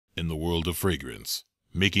In the world of fragrance,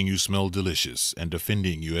 making you smell delicious and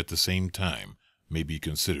offending you at the same time may be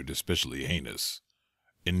considered especially heinous.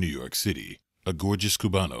 In New York City, a gorgeous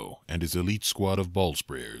Cubano and his elite squad of ball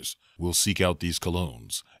sprayers will seek out these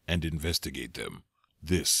colognes and investigate them.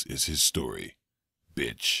 This is his story.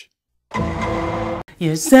 Bitch.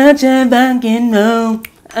 You're such a fucking no,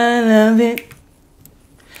 I love it.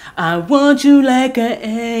 I want you like an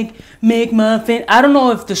egg McMuffin. I don't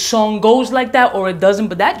know if the song goes like that or it doesn't,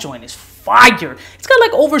 but that joint is fire. It's got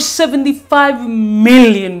like over 75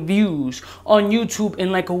 million views on YouTube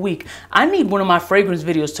in like a week. I need one of my fragrance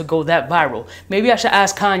videos to go that viral. Maybe I should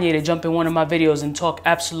ask Kanye to jump in one of my videos and talk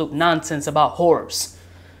absolute nonsense about horrors.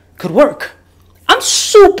 Could work. I'm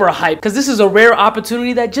super hyped because this is a rare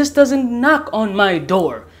opportunity that just doesn't knock on my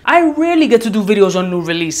door. I rarely get to do videos on new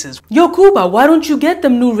releases. Yo, Cuba, why don't you get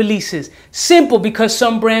them new releases? Simple, because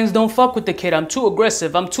some brands don't fuck with the kid. I'm too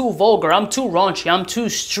aggressive, I'm too vulgar, I'm too raunchy, I'm too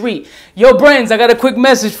street. Yo, brands, I got a quick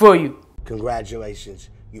message for you. Congratulations,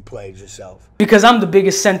 you played yourself. Because I'm the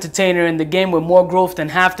biggest entertainer in the game with more growth than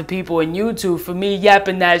half the people in YouTube. For me,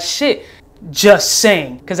 yapping that shit. Just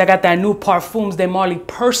saying, because I got that new Parfums de Marly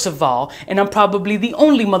Percival, and I'm probably the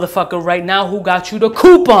only motherfucker right now who got you the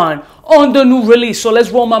coupon on the new release. So let's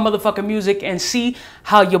roll my motherfucking music and see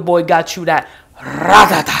how your boy got you that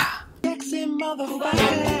ratata.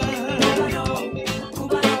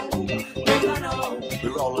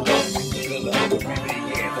 We're all alone in the middle of the river,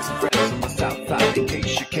 yeah. There's some friends from the south side in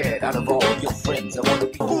case you cared. Out of all your friends, I want to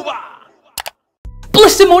be Cuba.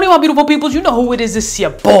 Blessed morning, my beautiful peoples. You know who it is. It's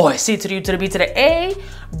your boy, C to the U to the B to the A,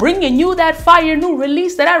 bringing you that fire new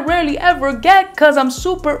release that I rarely ever get because I'm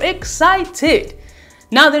super excited.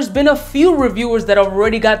 Now, there's been a few reviewers that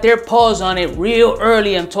already got their paws on it real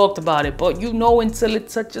early and talked about it, but you know, until it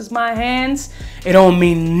touches my hands, it don't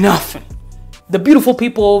mean nothing. The beautiful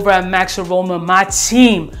people over at Max Aroma, my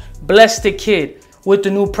team, blessed the kid with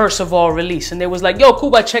the new Percival release, and they was like, yo,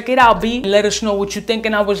 Cuba, check it out, B. Let us know what you think.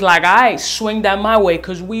 And I was like, alright, swing that my way,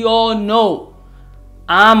 because we all know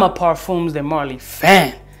I'm a Parfums de Marly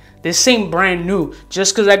fan. This ain't brand new.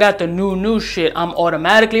 Just because I got the new shit, I'm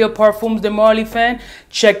automatically a Parfums de Marly fan.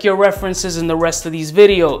 Check your references in the rest of these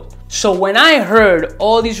videos. So when I heard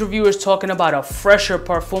all these reviewers talking about a fresher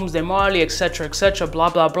Parfums de Marly, etc.,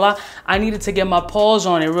 blah, blah, blah, I needed to get my paws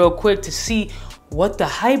on it real quick to see what the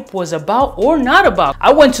hype was about or not about.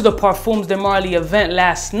 I went to the Parfums de Marly event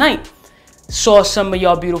last night. Saw some of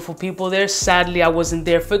y'all beautiful people there. Sadly, I wasn't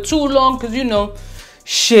there for too long because, you know,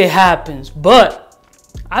 shit happens. But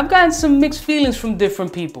I've gotten some mixed feelings from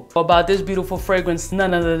different people about this beautiful fragrance,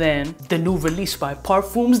 none other than the new release by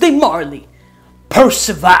Parfums de Marly,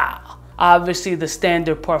 Percival. Obviously, the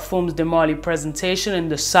standard Parfums de Marly presentation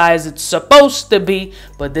and the size it's supposed to be.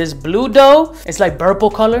 But this blue dough, it's like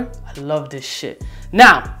purple color. I love this shit.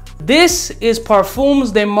 Now, this is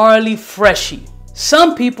Parfums de Marly Freshie.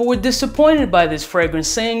 Some people were disappointed by this fragrance,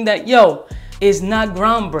 saying that, yo, it's not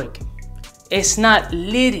groundbreaking. It's not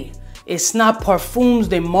litty. It's not Parfums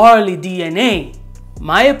de Marly DNA.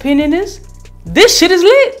 My opinion is, this shit is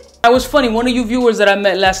lit. That was funny. One of you viewers that I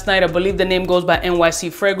met last night, I believe the name goes by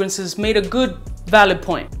NYC Fragrances, made a good, valid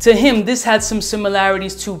point. To him, this had some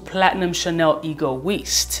similarities to Platinum Chanel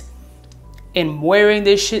Egoist. In wearing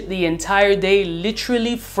this shit the entire day,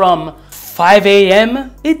 literally from 5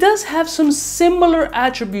 a.m., it does have some similar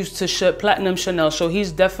attributes to Platinum Chanel, so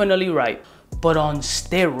he's definitely right. But on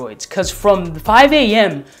steroids, because from 5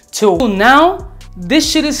 a.m. till now,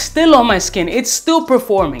 this shit is still on my skin. It's still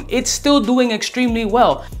performing. It's still doing extremely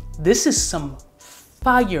well. This is some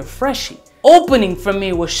fire freshie. Opening for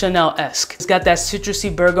me was Chanel-esque. It's got that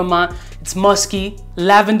citrusy bergamot. It's musky,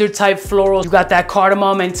 lavender type floral. You got that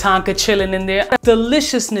cardamom and tonka chilling in there.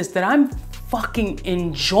 Deliciousness that I'm fucking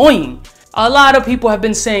enjoying. A lot of people have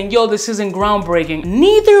been saying, yo, this isn't groundbreaking.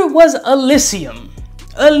 Neither was Elysium.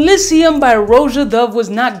 Elysium by Roja Dove was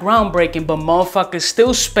not groundbreaking, but motherfuckers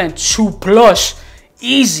still spent $2+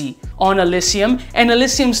 easy on Elysium, and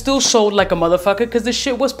Elysium still sold like a motherfucker because the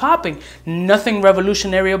shit was popping. Nothing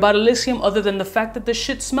revolutionary about Elysium other than the fact that the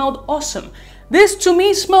shit smelled awesome. This to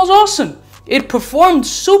me smells awesome. It performed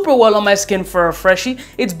super well on my skin for a freshie.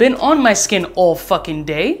 It's been on my skin all fucking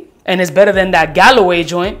day, and it's better than that Galloway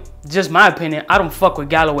joint. Just my opinion. I don't fuck with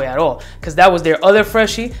Galloway at all because that was their other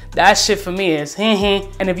freshie. That shit for me is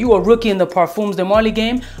And if you are a rookie in the Parfums de Marly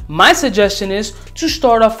game, my suggestion is to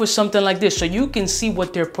start off with something like this so you can see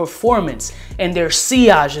what their performance and their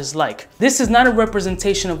sillage is like. This is not a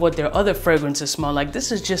representation of what their other fragrances smell like.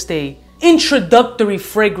 This is just a introductory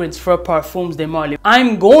fragrance for Parfums de Marly.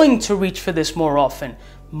 I'm going to reach for this more often.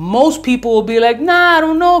 Most people will be like, nah, I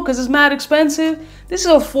don't know because it's mad expensive. This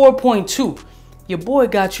is a 4.2. Your boy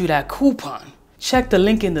got you that coupon. Check the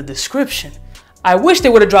link in the description. I wish they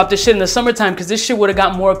would have dropped this shit in the summertime because this shit would have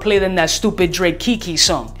got more play than that stupid Drake Kiki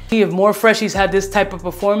song. If more freshies had this type of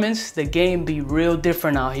performance, the game be real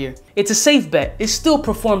different out here. It's a safe bet. It still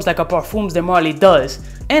performs like a Parfums de Marly does.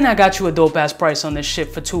 And I got you a dope ass price on this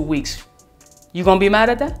shit for 2 weeks. You gonna be mad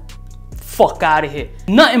at that? Fuck out of here.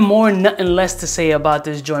 Nothing more, nothing less to say about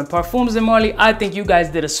this joint. Parfums de Marly, I think you guys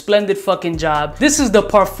did a splendid fucking job. This is the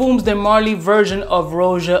Parfums de Marly version of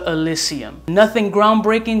Roja Elysium. Nothing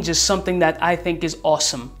groundbreaking, just something that I think is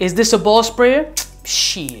awesome. Is this a ball sprayer?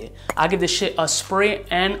 Shit. I'll give this shit a spray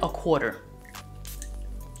and a quarter.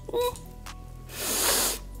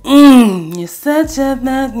 You're such a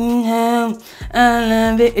fucking hell. I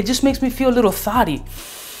love it. It just makes me feel a little thotty.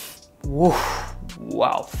 Woo.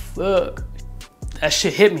 Wow, fuck. That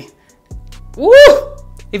shit hit me. Woo!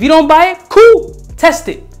 If you don't buy it, cool. Test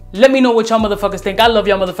it. Let me know what y'all motherfuckers think. I love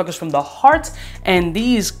y'all motherfuckers from the heart. And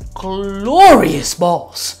these glorious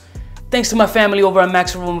balls. Thanks to my family over at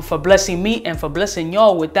Maximum for blessing me and for blessing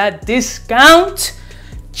y'all with that discount.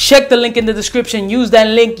 Check the link in the description. Use that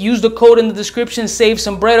link. Use the code in the description. Save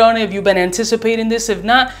some bread on it if you've been anticipating this. If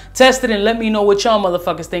not, test it and let me know what y'all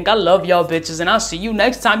motherfuckers think. I love y'all bitches and I'll see you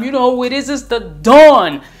next time. You know who it is. It's the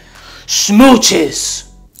Dawn. Smooches.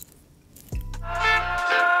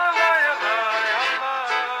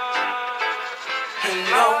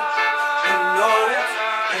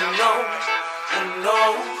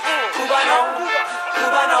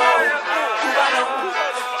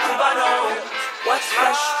 What's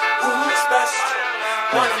fresh? Who's best?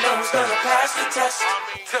 Wanna know who's gonna pass the test?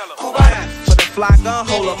 For the fly gun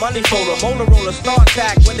holder, money folder, Motorola start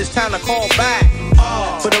tag when it's time to call back.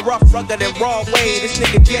 For the rough, rugged, and raw way, this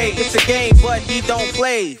nigga Jay, it's a game, but he don't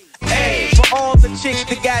play. Hey, for all the chicks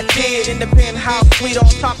that got dead in the penthouse suite on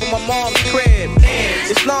top of my mom's crib.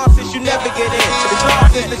 It's nonsense, you never get in. It's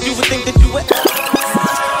nonsense that you would think that you would.